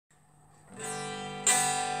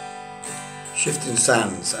Shifting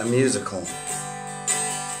Sands, a musical.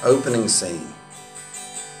 Opening scene.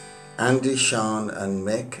 Andy, Sean and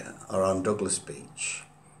Mick are on Douglas Beach.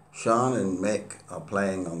 Sean and Mick are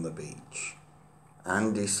playing on the beach.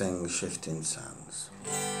 Andy sings Shifting Sands.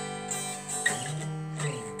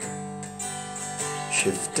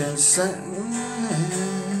 Shifting sands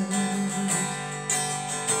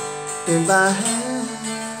in my hand,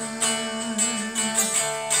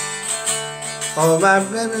 all my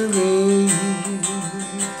memories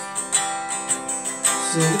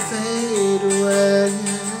seem to fade away.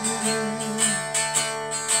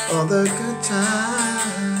 All the good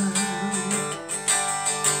times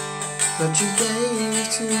that you gave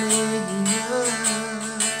to me,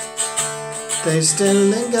 they still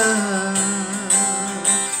linger,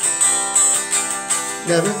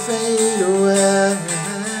 never fade away.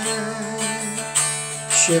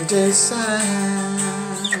 Shifting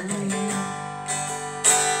sands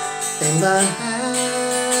in my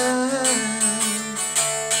hand,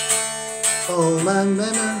 all my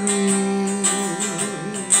memories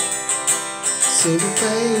seem to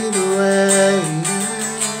fade away.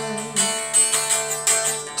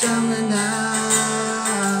 Tell me now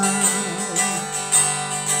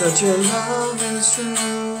that your love is true,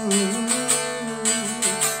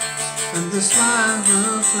 and the smile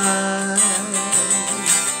will fly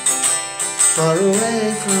far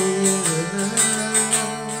away from you.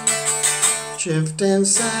 Shifting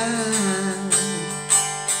sand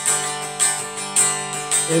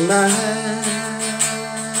in my hand,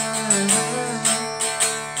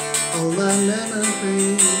 all my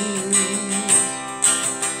memories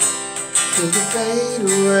seem to fade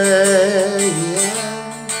away.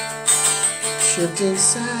 Shifting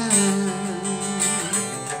sand.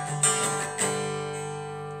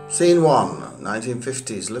 Scene 1.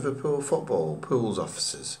 1950s Liverpool football pools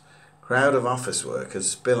offices. Crowd of office workers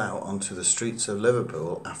spill out onto the streets of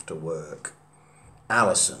Liverpool after work.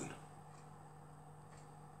 Alison.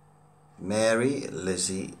 Mary,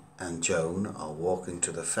 Lizzie and Joan are walking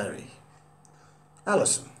to the ferry.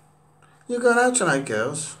 Alison. You going out tonight,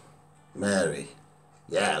 girls? Mary.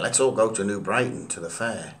 Yeah, let's all go to New Brighton to the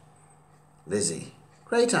fair. Lizzie.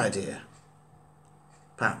 Great idea.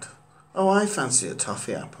 Pat. Oh, I fancy a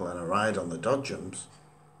toffee apple and a ride on the dodgems.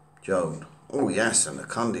 Joan. Oh yes, and a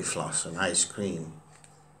condy floss and ice cream.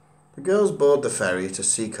 The girls board the ferry to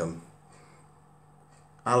Seacombe.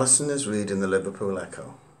 Alison is reading the Liverpool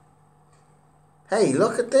Echo. Hey,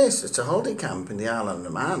 look at this. It's a holiday camp in the Isle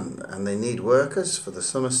of Man, and they need workers for the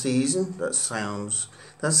summer season. That sounds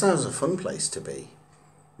a fun place to be.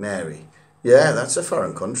 Mary. Yeah, that's a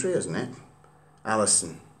foreign country, isn't it?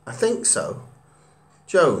 Alison. I think so.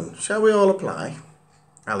 Joan. Shall we all apply?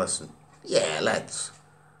 Alison. Yeah, let's.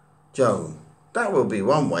 Joan. That will be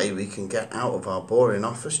one way we can get out of our boring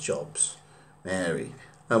office jobs. Mary.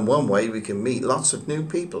 And one way we can meet lots of new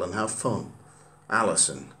people and have fun.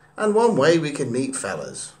 Alison. And one way we can meet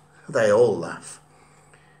fellas. They all laugh.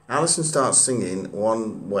 Alison starts singing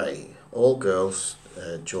One Way. All girls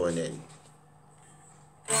join in.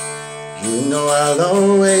 You know I'll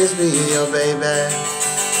always be your baby.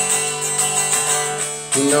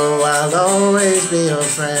 You know I'll always be your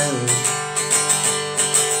friend.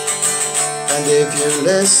 And if you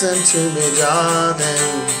listen to me,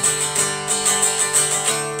 darling,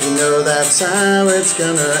 you know that's how it's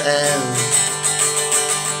gonna end.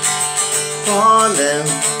 Calling,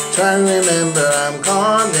 try to remember I'm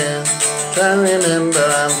calling. Try to remember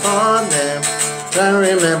I'm calling. Try to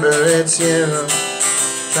remember it's you.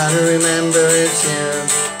 Try to remember it's you.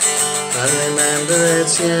 Try to remember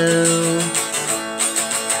it's you.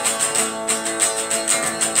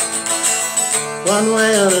 One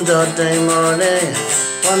way on a dark day morning,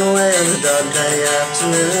 one way on a dark day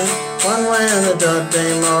afternoon, one way on a dark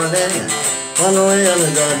day morning, one way on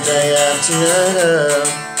a dark day afternoon.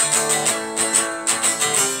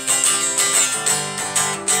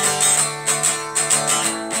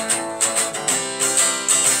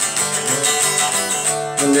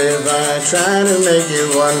 And if I try to make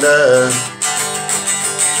you wonder,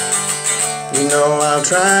 you know I'll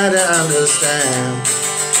try to understand.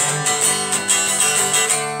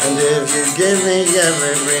 And if you give me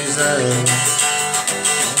every reason,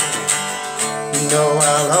 you know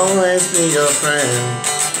I'll always be your friend.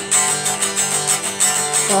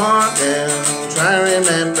 Calling, try to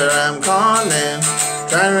remember I'm calling.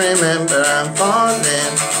 Try to remember I'm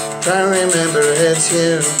falling. Try to remember it's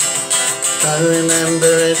you. Try to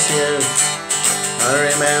remember it's you. I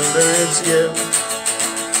remember it's you.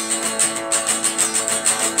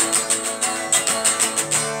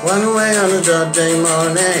 One away on a dark day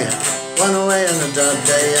morning, one away on a dark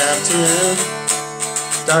day afternoon.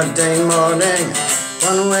 dark day morning,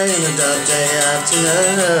 one away in a dark day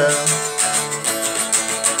afternoon.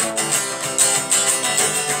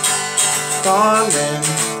 Calling,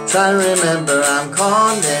 try to remember I'm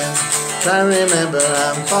calling, try to remember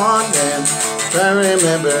I'm calling, try to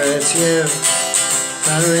remember it's you,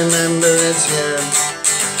 try to remember it's you,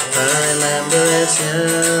 try to remember it's you.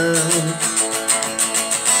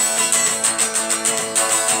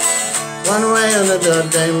 One way on a dark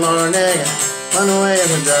day morning, one way on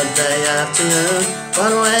a dark day afternoon,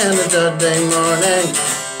 one way on a dark day morning,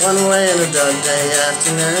 one way on a dark day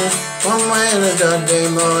afternoon, one way on a dark day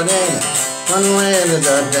morning, one way on a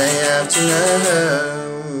dark day afternoon.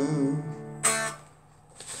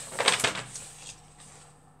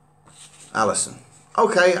 Alison: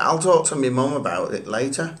 okay, I'll talk to my mum about it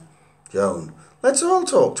later. Joan: let's all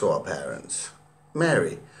talk to our parents.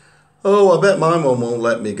 Mary: oh, I bet my mum won't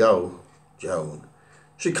let me go. Joan: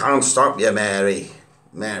 she can't stop you, Mary.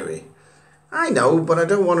 Mary: I know, but I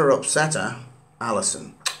don't want to upset her.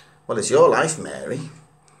 Alison: well, it's your life, Mary.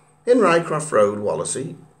 In Rycroft Road,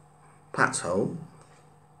 Wallasey, Pat's home.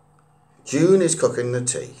 June is cooking the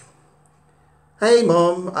tea. Hey,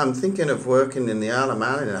 Mum, I'm thinking of working in the Isle of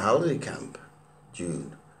Man in a holiday camp.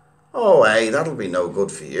 June: oh, hey, that'll be no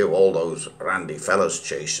good for you, all those randy fellas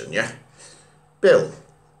chasing you. Bill: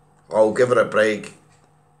 oh, give her a break.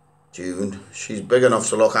 June: she's big enough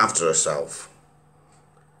to look after herself.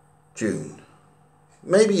 June: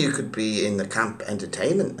 maybe you could be in the camp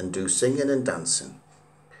entertainment and do singing and dancing.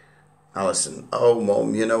 Alison: oh,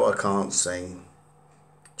 Mum, you know I can't sing.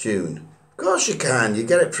 June: of course you can, you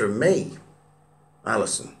get it from me.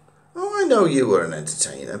 Alison: oh, I know you were an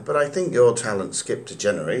entertainer, but I think your talent skipped a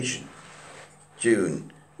generation.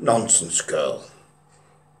 June: nonsense, girl.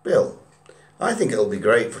 Bill: I think it'll be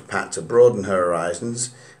great for Pat to broaden her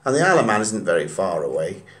horizons, and the Isle of Man isn't very far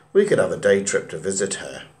away. We could have a day trip to visit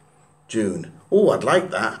her. June: oh, I'd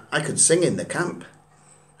like that. I could sing in the camp.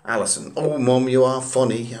 Alison: oh, Mum, you are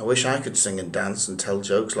funny. I wish I could sing and dance and tell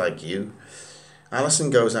jokes like you.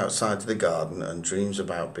 Alison goes outside to the garden and dreams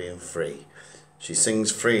about being free. She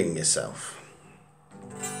sings Freeing Yourself.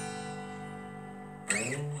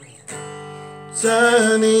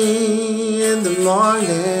 Sunny in the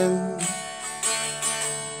morning,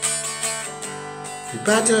 you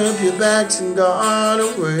packed up your bags and gone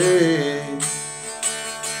away.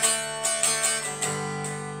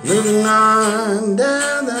 Moving on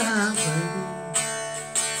down the highway,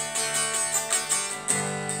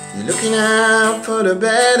 you're looking out for the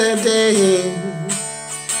better day.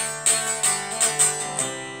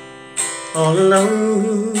 All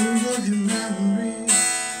alone with your memory,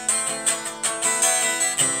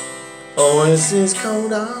 always is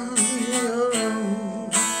cold on your own.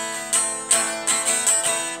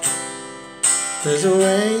 There's a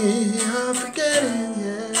way of forgetting,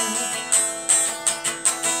 yeah,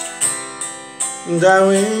 and I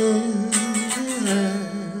will be there.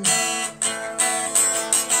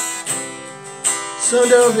 So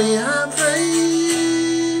don't be afraid.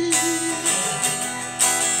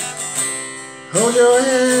 Hold your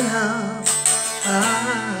head up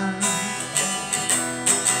high.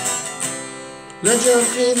 Let your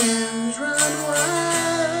feelings run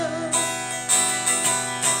wild,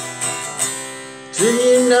 till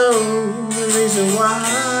you know the reason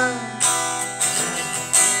why.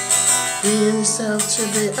 Freeing yourself to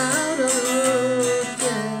be out on the road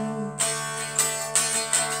again,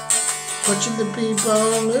 watching the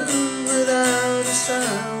people move without a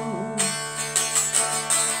sound.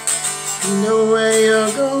 You know where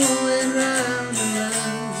you're going round and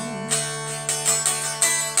round.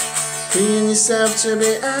 Freeing yourself to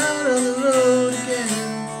be out on the road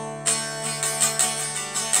again,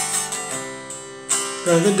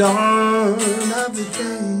 from the dawn of the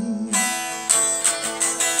day.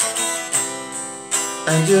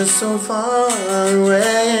 And you're so far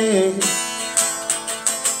away.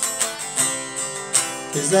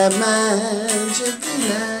 Is that magic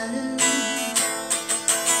land?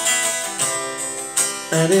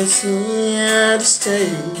 And it's here to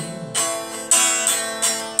stay.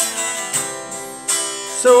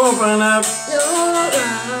 So open up your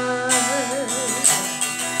eyes.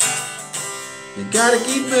 You gotta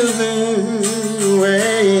keep moving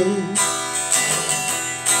away.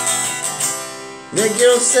 Make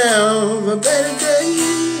yourself a better day.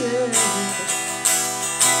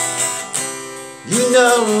 You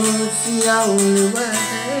know it's the only way.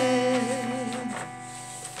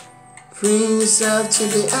 Free yourself to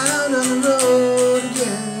be out on the road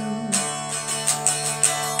again,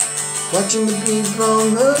 watching the people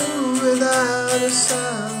move without a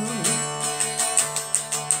sound.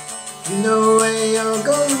 You know where you're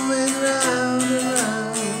going round and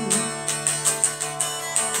round.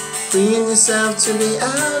 freeing yourself to be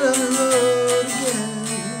out on the road again.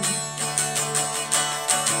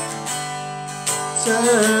 It's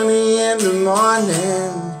early in the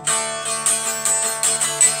morning,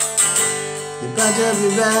 you packed up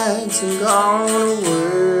your bags and gone to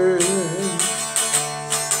work.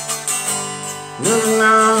 Moving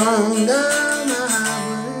on down the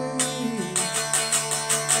highway,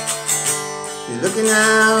 you're looking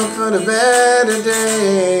out for the better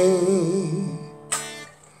day.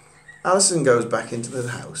 Alison goes back into the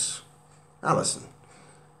house. Alison: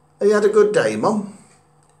 have you had a good day, Mum?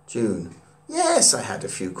 June: yes, I had a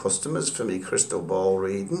few customers for me crystal ball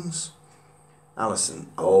readings. Alison: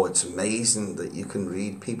 oh, it's amazing that you can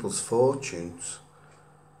read people's fortunes.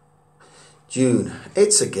 June: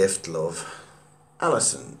 it's a gift, love.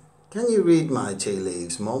 Alison: can you read my tea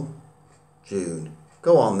leaves, Mum? June: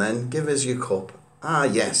 go on then, give us your cup. Ah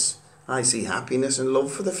yes, I see happiness and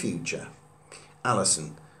love for the future.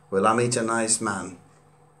 Alison: will I meet a nice man?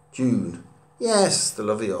 June: yes, the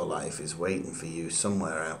love of your life is waiting for you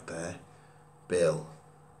somewhere out there. Bill: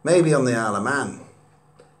 maybe on the Isle of Man.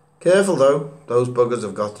 Careful though, those buggers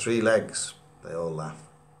have got 3 legs. They all laugh.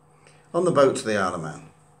 On the boat to the Isle of Man.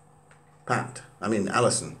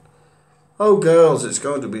 Alison: oh girls, it's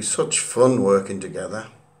going to be such fun working together.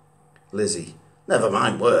 Lizzie: never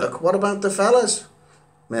mind work, what about the fellas?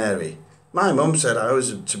 Mary: my mum said I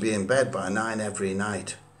was to be in bed by 9 every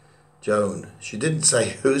night. Joan: she didn't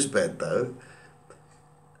say whose bed though.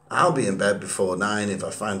 I'll be in bed before 9 if I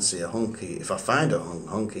find a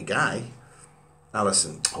hunky guy.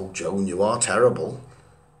 Alison: oh Joan, you are terrible.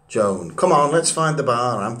 Joan: come on, let's find the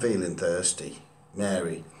bar, I'm feeling thirsty.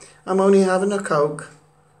 Mary: I'm only having a Coke.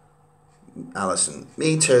 Alison: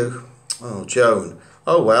 me too. Oh, Joan: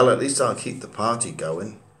 oh well, at least I'll keep the party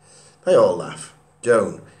going. They all laugh.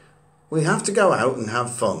 Joan: we have to go out and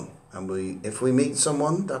have fun, and if we meet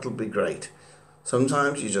someone, that'll be great.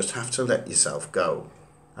 Sometimes you just have to let yourself go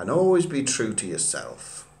and always be true to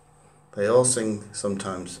yourself. They all sing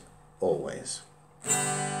Sometimes, Always.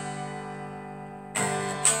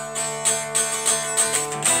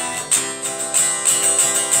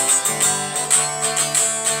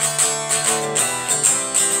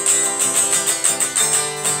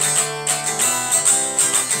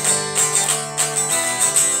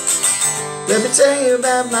 Let me tell you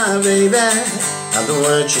about my baby and the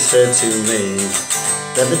words she said to me.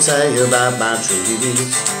 Let me tell you about my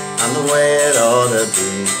trees and the way it ought to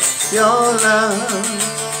be. Your love,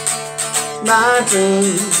 my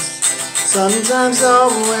dreams, sometimes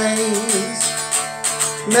always.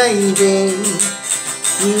 Maybe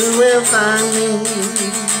you will find me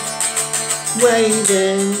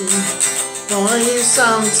waiting for you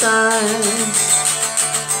sometimes.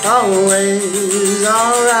 Always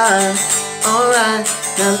alright. Alright,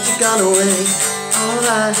 now that you've gone away.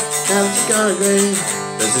 Alright, now that you've gone away.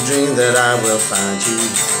 There's a dream that I will find you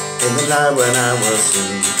in the night when I will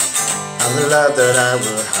sleep, and the love that I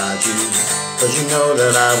will hide you, 'cause you know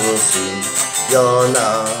that I will see your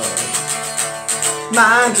love.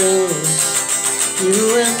 My dreams, you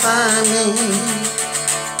will find me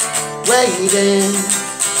waiting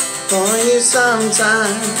for you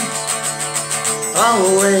sometime.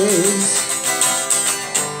 Always.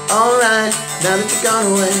 Alright, now that you've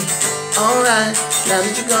gone away. Alright, now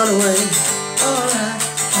that you've gone away. Alright,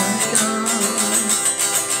 now that you've gone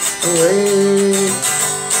away.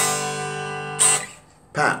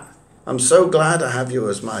 Pat: I'm so glad I have you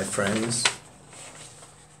as my friends.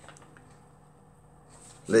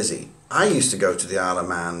 Lizzie: I used to go to the Isle of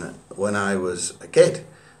Man when I was a kid.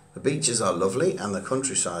 The beaches are lovely and the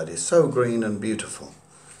countryside is so green and beautiful.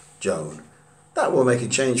 Joan: that will make a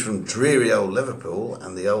change from dreary old Liverpool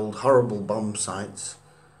and the old horrible bomb sites.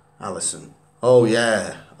 Alison: oh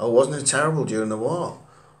yeah, oh wasn't it terrible during the war?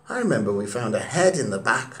 I remember we found a head in the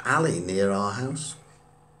back alley near our house.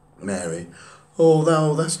 Mary: oh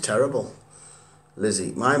no, that's terrible.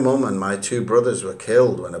 Lizzie: my mum and my 2 brothers were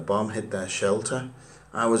killed when a bomb hit their shelter.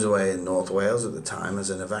 I was away in North Wales at the time as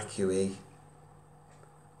an evacuee.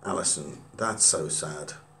 Alison: that's so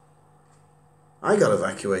sad. I got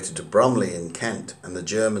evacuated to Bromley in Kent and the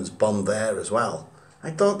Germans bombed there as well. I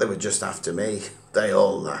thought they were just after me. They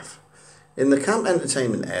all laugh. In the camp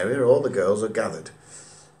entertainment area, all the girls are gathered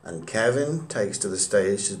and Kevin takes to the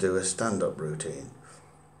stage to do a stand-up routine.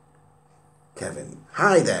 Kevin: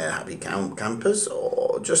 hi there, happy campers,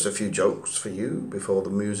 or just a few jokes for you before the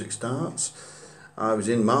music starts. I was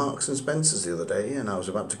in Marks and Spencer's the other day and I was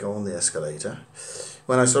about to go on the escalator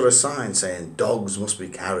when I saw a sign saying dogs must be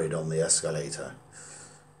carried on the escalator.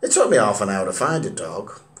 It took me half an hour to find a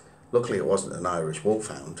dog. Luckily it wasn't an Irish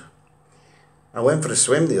wolfhound. I went for a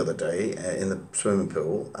swim the other day in the swimming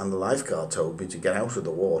pool, and the lifeguard told me to get out of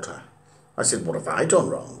the water. I said, what have I done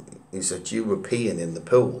wrong? He said, you were peeing in the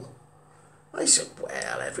pool. I said,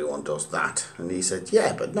 well, everyone does that. And he said,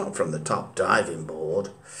 yeah, but not from the top diving board.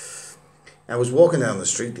 I was walking down the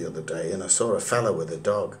street the other day and I saw a fella with a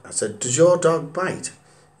dog. I said, does your dog bite?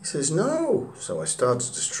 He says, no. So I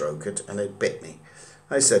started to stroke it and it bit me.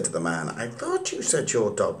 I said to the man, I thought you said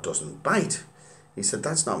your dog doesn't bite. He said,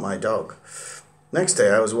 that's not my dog. Next day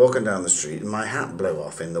I was walking down the street and my hat blew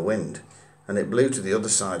off in the wind. And it blew to the other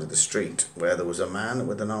side of the street where there was a man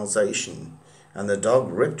with an Alsatian. And the dog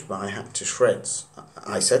ripped my hat to shreds.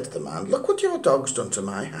 I said to the man, look what your dog's done to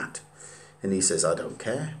my hat. And he says, I don't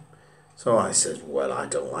care. So I said, well, I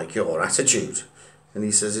don't like your attitude. And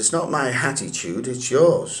he says, it's not my attitude, it's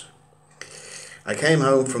yours. I came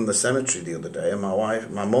home from the cemetery the other day and my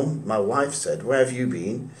wife said, where have you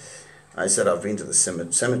been? I said, I've been to the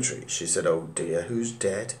cemetery. She said, oh dear, who's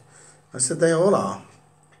dead? I said, they all are.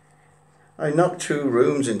 I knocked 2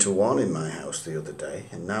 rooms into one in my house the other day,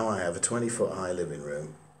 and now I have a 20-foot high living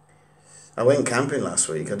room. I went camping last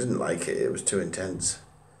week. I didn't like it. It was too intense.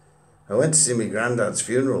 I went to see my granddad's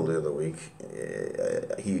funeral the other week.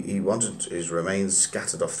 He wanted his remains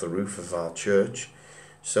scattered off the roof of our church,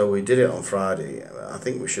 so we did it on Friday. I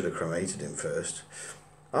think we should have cremated him first.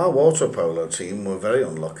 Our water polo team were very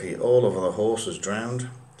unlucky. All of the horses drowned.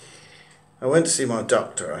 I went to see my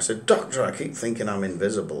doctor. I said, doctor, I keep thinking I'm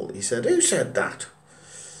invisible. He said, who said that?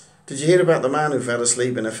 Did you hear about the man who fell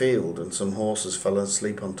asleep in a field and some horses fell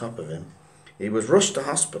asleep on top of him? He was rushed to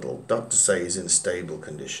hospital. Doctors say he's in stable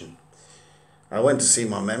condition. I went to see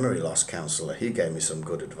my memory loss counsellor. He gave me some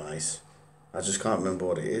good advice. I just can't remember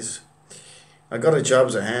what it is. I got a job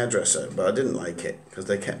as a hairdresser, but I didn't like it because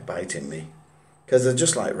they kept biting me. Because they're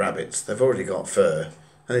just like rabbits. They've already got fur,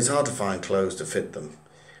 and it's hard to find clothes to fit them.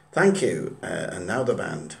 Thank you. And now the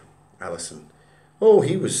band. Alison. Oh,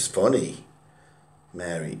 he was funny.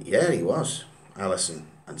 Mary. Yeah, he was. Alison.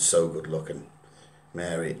 And so good looking.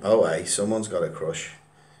 Mary. Oh, hey, someone's got a crush.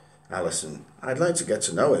 Alison. I'd like to get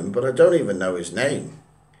to know him, but I don't even know his name.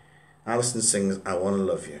 Alison sings I Wanna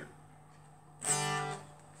Love You.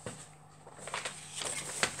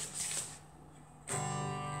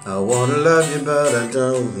 I wanna love you, but I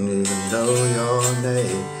don't even know your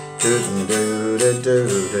name.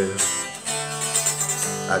 Do-do-do-do-do-do.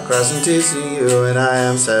 I cross and tease you and I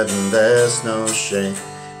am certain there's no shame.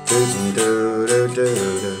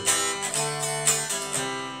 Do-do-do-do-do-do.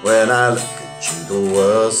 When I look at you the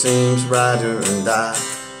world seems brighter and I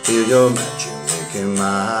feel your magic making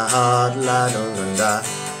my heart lighter and I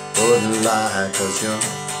wouldn't lie cause you're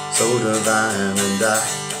so divine and I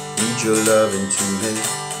need your loving to me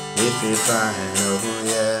if you're fine, oh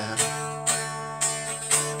yeah.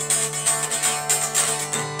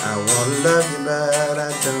 I wanna love you but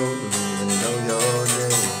I don't even know your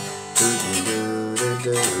name.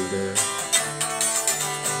 Do-do-do-do-do-do.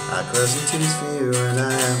 I cross and tease for you and I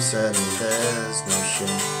am certain there's no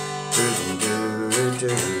shame.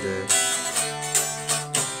 Do-do-do-do-do-do.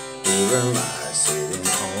 Here am I sitting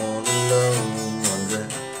all alone, wondering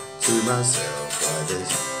to myself why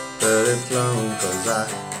this bird had flown. Cause I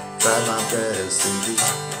tried my best to be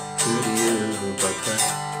true to you, but the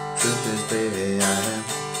truth is, baby, I am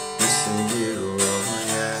missing you, oh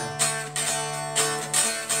yeah.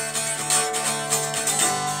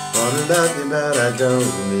 Wanna love you but I don't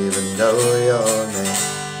even know your name.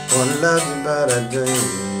 Wanna love you but I don't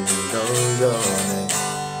even know your name.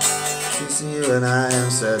 She's you and I am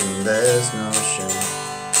certain there's no shame.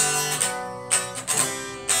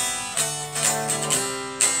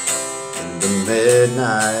 In the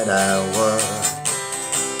midnight hour,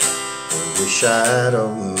 will you shadow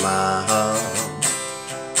my heart?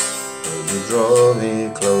 Will you draw me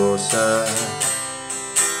closer?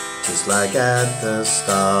 Just like at the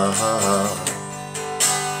start, I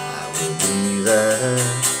will be there,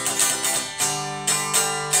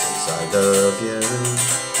 'cause I love you,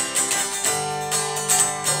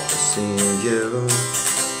 wanna see you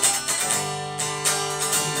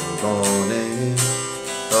in the morning,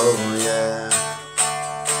 oh yeah.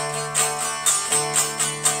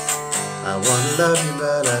 I wanna love you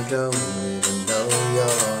but I don't even know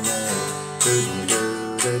your name.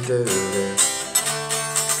 Do-do-do-do-do-do.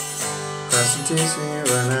 Cross and tease me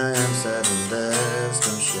when I am sad and there's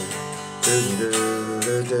no shame.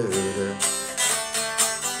 Do-do-do-do-do-do.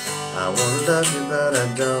 I wanna love you but I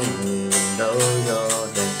don't even know your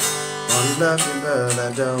name. Wanna love you but I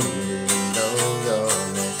don't even know your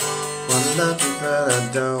name. Wanna love you but I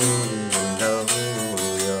don't even know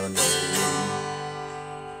your name.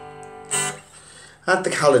 At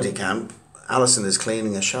the holiday camp, Alison is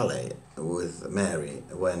cleaning a chalet with Mary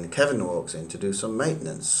when Kevin walks in to do some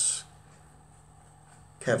maintenance.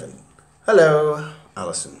 Kevin. Hello.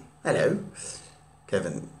 Alison. Hello.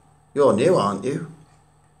 Kevin. You're new, aren't you?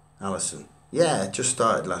 Alison. Yeah, just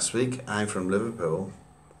started last week. I'm from Liverpool.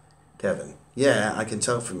 Kevin. Yeah, I can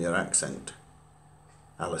tell from your accent.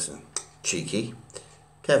 Alison. Cheeky.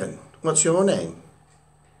 Kevin. What's your name?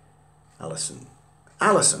 Alison.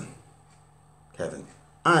 Alison. Kevin.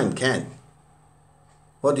 I'm Ken.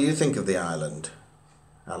 What do you think of the island?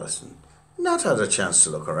 Alison. Not had a chance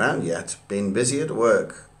to look around yet. Been busy at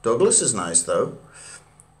work. Douglas is nice though.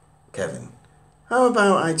 Kevin. How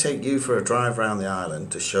about I take you for a drive round the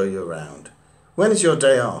island to show you around? When is your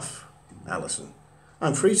day off? Alison.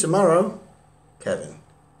 I'm free tomorrow. Kevin.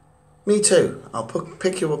 Me too. I'll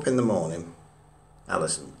pick you up in the morning.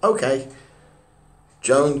 Alison. Okay.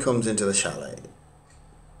 Joan comes into the chalet.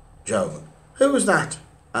 Joan. Who was that?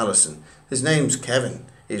 Alison. His name's Kevin.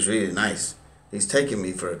 He's really nice. He's taking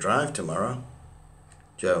me for a drive tomorrow.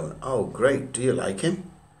 Joan. Oh, great. Do you like him?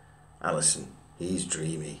 Alison. He's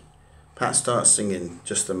dreamy. Pat starts singing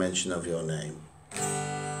Just the Mention of Your Name.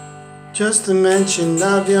 Just the mention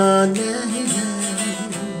of your name,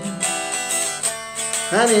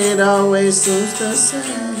 and it always seems the same.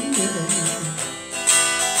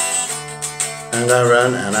 And I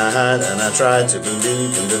run and I hide and I try to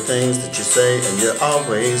believe in the things that you say, and you're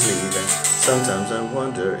always leaving. Sometimes I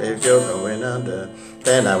wonder if you're going under,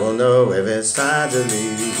 then I will know if it's time to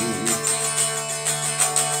leave.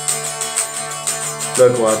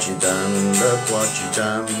 Look what you done, look what you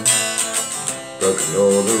done. Broken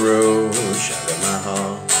all the rules, shattered my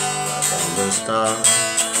heart right from the start.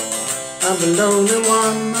 I'm the lonely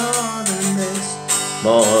one more than this,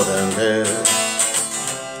 more than this.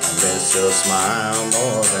 I miss your smile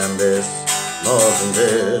more than this, more than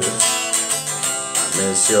this. I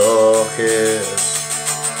miss your kiss.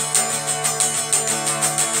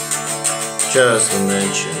 Just the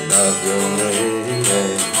mention of your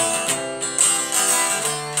name,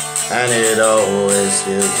 and it always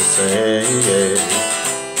feels the same.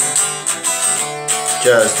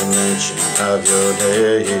 Just the mention of your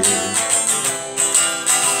name,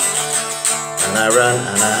 and I run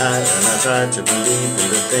and I hide and I try to believe in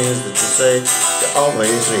the things that you say. You're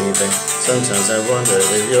always leaving. Sometimes I wonder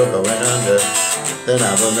if you're going under, then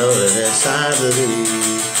I will know that it's time to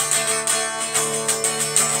leave.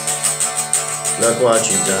 Look what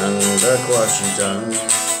you've done, look what you've done.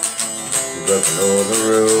 You've broken all the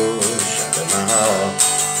rules, shattered my heart.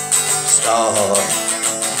 Star,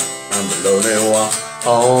 I'm the lonely one.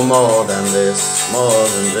 Oh, more than this, more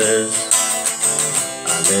than this.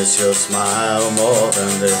 I miss your smile more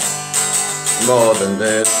than this, more than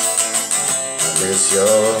this. I miss your.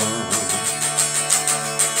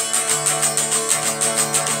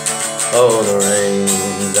 Oh, the rain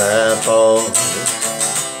that falls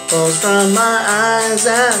from my eyes,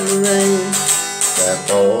 and the rain that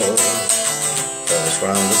falls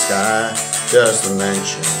from the sky. Just the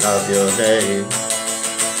mention of your name,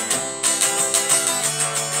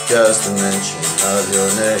 just the mention of your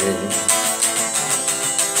name,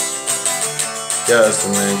 just the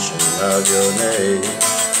mention of your name.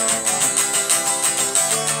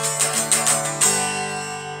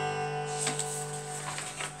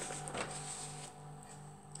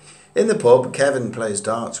 In the pub, Kevin plays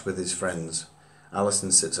darts with his friends.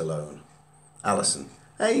 Alison sits alone. Alison.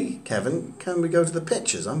 Hey, Kevin, can we go to the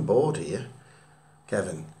pictures? I'm bored here.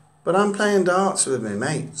 Kevin. But I'm playing darts with my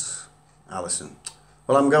mates. Alison.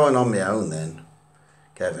 Well, I'm going on my own then.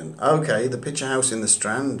 Kevin. Okay, the Picture House in the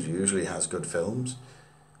Strand usually has good films.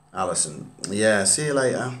 Alison. Yeah, see you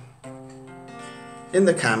later. In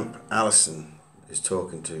the camp, Alison is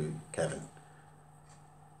talking to Kevin.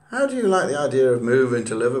 How do you like the idea of moving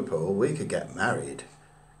to Liverpool? We could get married.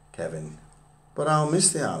 Kevin. But I'll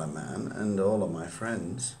miss the Isle of Man and all of my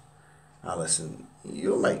friends. Alison.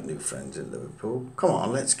 You'll make new friends in Liverpool. Come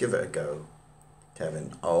on, let's give it a go.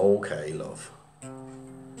 Kevin. Okay, love.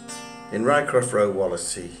 In Rycroft Road,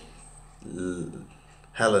 Wallasey,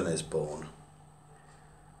 Helen is born.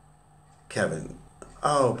 Kevin.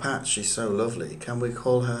 Oh, Pat, she's so lovely. Can we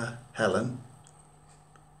call her Helen?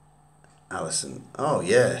 Alison. Oh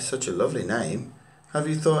yeah, such a lovely name. Have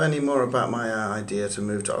you thought any more about my idea to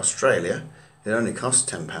move to Australia? It only costs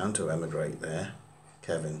 £10 to emigrate there.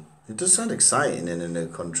 Kevin. It does sound exciting in a new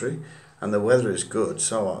country, and the weather is good,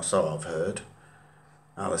 so I've heard.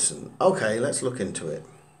 Alison. Okay, let's look into it.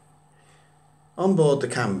 On board the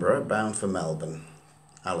Canberra, bound for Melbourne.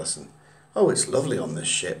 Alison. Oh, it's lovely on this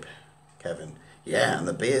ship. Kevin. Yeah, and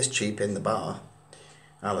the beer's cheap in the bar.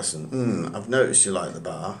 Alison. I've noticed you like the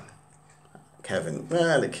bar. Kevin,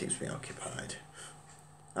 well, it keeps me occupied.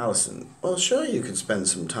 Alison, well, sure, you could spend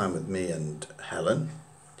some time with me and Helen.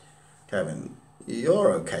 Kevin,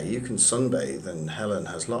 you're okay, you can sunbathe and Helen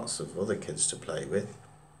has lots of other kids to play with.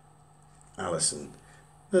 Alison,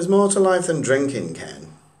 there's more to life than drinking,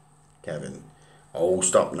 Ken. Kevin, oh,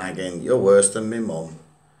 stop nagging, you're worse than me mum.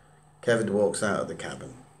 Kevin walks out of the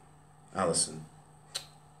cabin. Alison,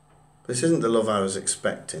 this isn't the love I was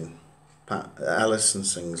expecting. Alison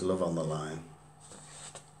sings Love on the Line.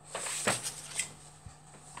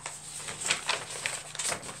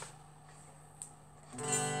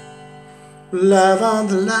 Love on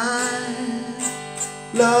the line,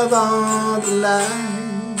 love on the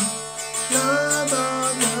line, love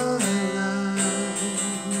on the line.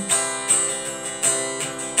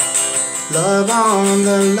 Love on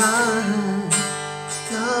the line,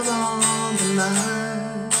 love on the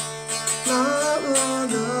line, love on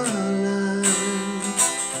the line.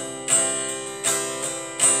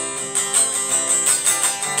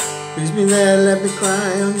 Please be there, let me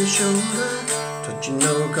cry on your shoulder. But you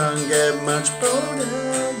know can't get much bolder,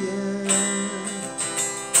 yeah.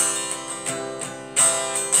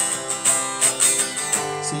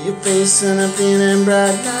 See your face and I'm feeling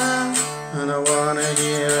bright now, and I wanna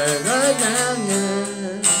hear it right now,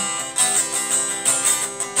 yeah.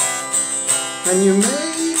 And you're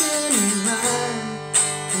making it right,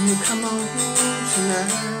 and you come on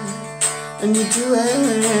tonight, and you do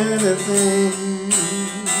anything.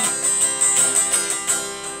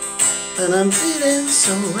 And I'm feeling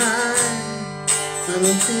so right, and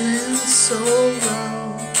I'm feeling so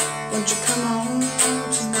wrong. Won't you come on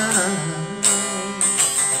tonight?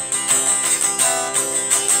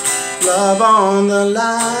 Love on the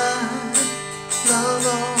line, love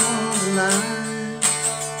on the line,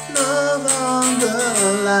 love on the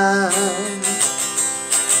line.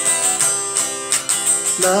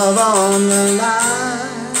 Love on the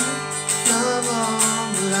line, love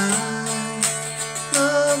on the line,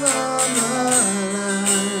 love on the line.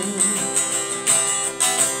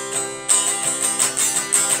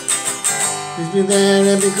 Please be there,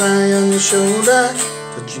 let me cry on your shoulder,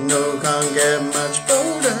 but you know can't get much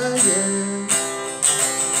bolder, yeah.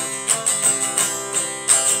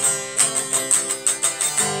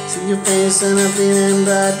 See your face and I'm feeling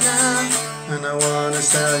bright now, and I wanna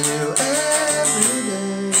tell you every day.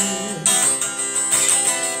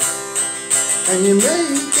 And you're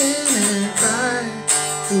making it right,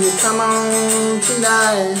 and you come on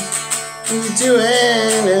tonight, and you do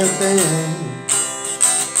anything.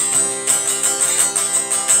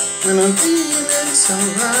 And I'm feeling so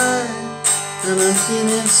right, and I'm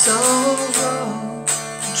feeling so wrong.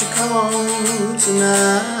 Won't you come on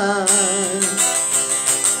tonight?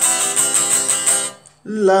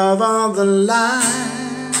 Love on the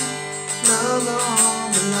line, love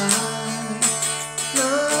on the line,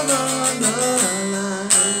 love on the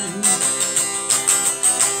line.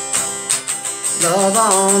 Love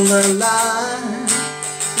on the line,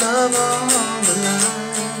 love on the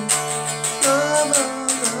line, love on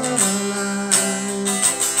the line.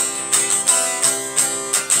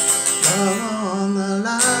 Love on the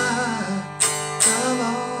line, love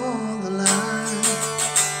on the line,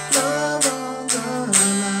 love on the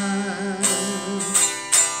line.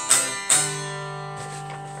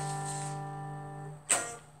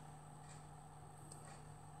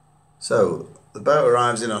 So, the boat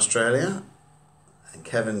arrives in Australia, and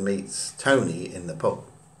Kevin meets Tony in the pub.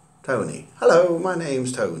 Tony, hello, my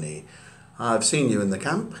name's Tony. I've seen you in the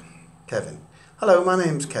camp. Kevin, hello, my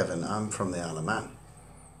name's Kevin. I'm from the Isle of Man.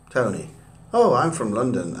 Tony, oh, I'm from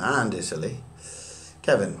London and Italy.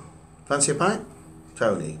 Kevin, fancy a pint?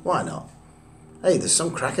 Tony, why not? Hey, there's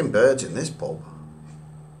some cracking birds in this pub.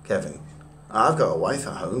 Kevin, I've got a wife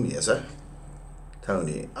at home, yes sir.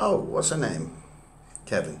 Tony, oh, what's her name?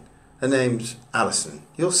 Kevin, her name's Alison.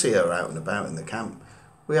 You'll see her out and about in the camp.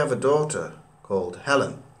 We have a daughter called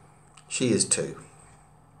Helen. She is 2.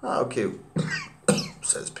 Oh, cute,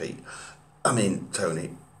 says Pete.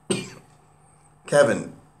 Tony.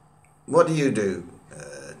 Kevin, what do you do,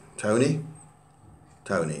 Tony?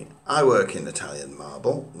 Tony, I work in Italian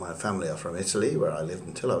marble. My family are from Italy, where I lived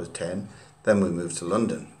until I was 10. Then we moved to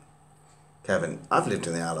London. Kevin, I've lived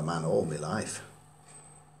in the Isle of Man all my life.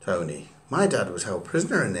 Tony, my dad was held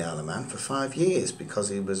prisoner in the Isle of Man for 5 years because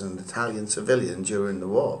he was an Italian civilian during the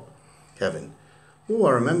war. Kevin, oh,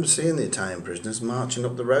 I remember seeing the Italian prisoners marching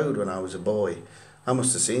up the road when I was a boy. I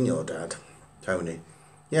must have seen your dad. Tony,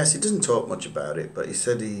 yes, he doesn't talk much about it, but he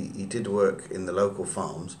said he did work in the local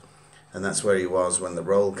farms, and that's where he was when the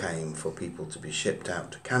roll came for people to be shipped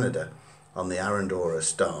out to Canada on the Arandora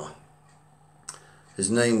Star. His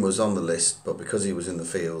name was on the list, but because he was in the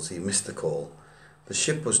fields, he missed the call. The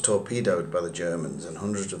ship was torpedoed by the Germans, and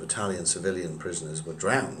hundreds of Italian civilian prisoners were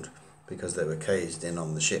drowned because they were caged in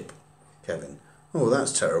on the ship. Kevin: oh,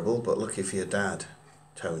 that's terrible, but lucky for your dad.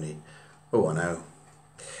 Tony: oh, I know.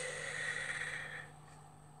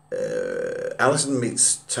 Alison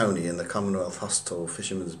meets Tony in the Commonwealth Hostel,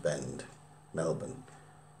 Fisherman's Bend, Melbourne.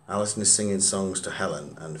 Alison is singing songs to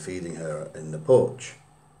Helen and feeding her in the porch.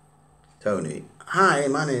 Tony: hi,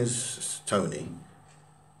 my name's Tony.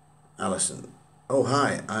 Alison: oh,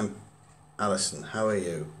 hi, I'm Alison. How are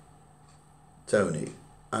you? Tony: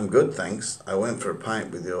 I'm good, thanks. I went for a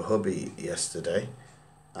pint with your hubby yesterday.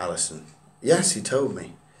 Alison: yes, he told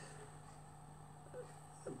me.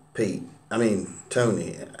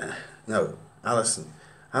 Tony: no, Alison: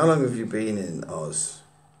 how long have you been in Oz?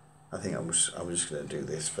 I think I'm just going to do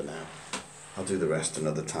this for now. I'll do the rest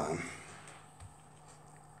another time.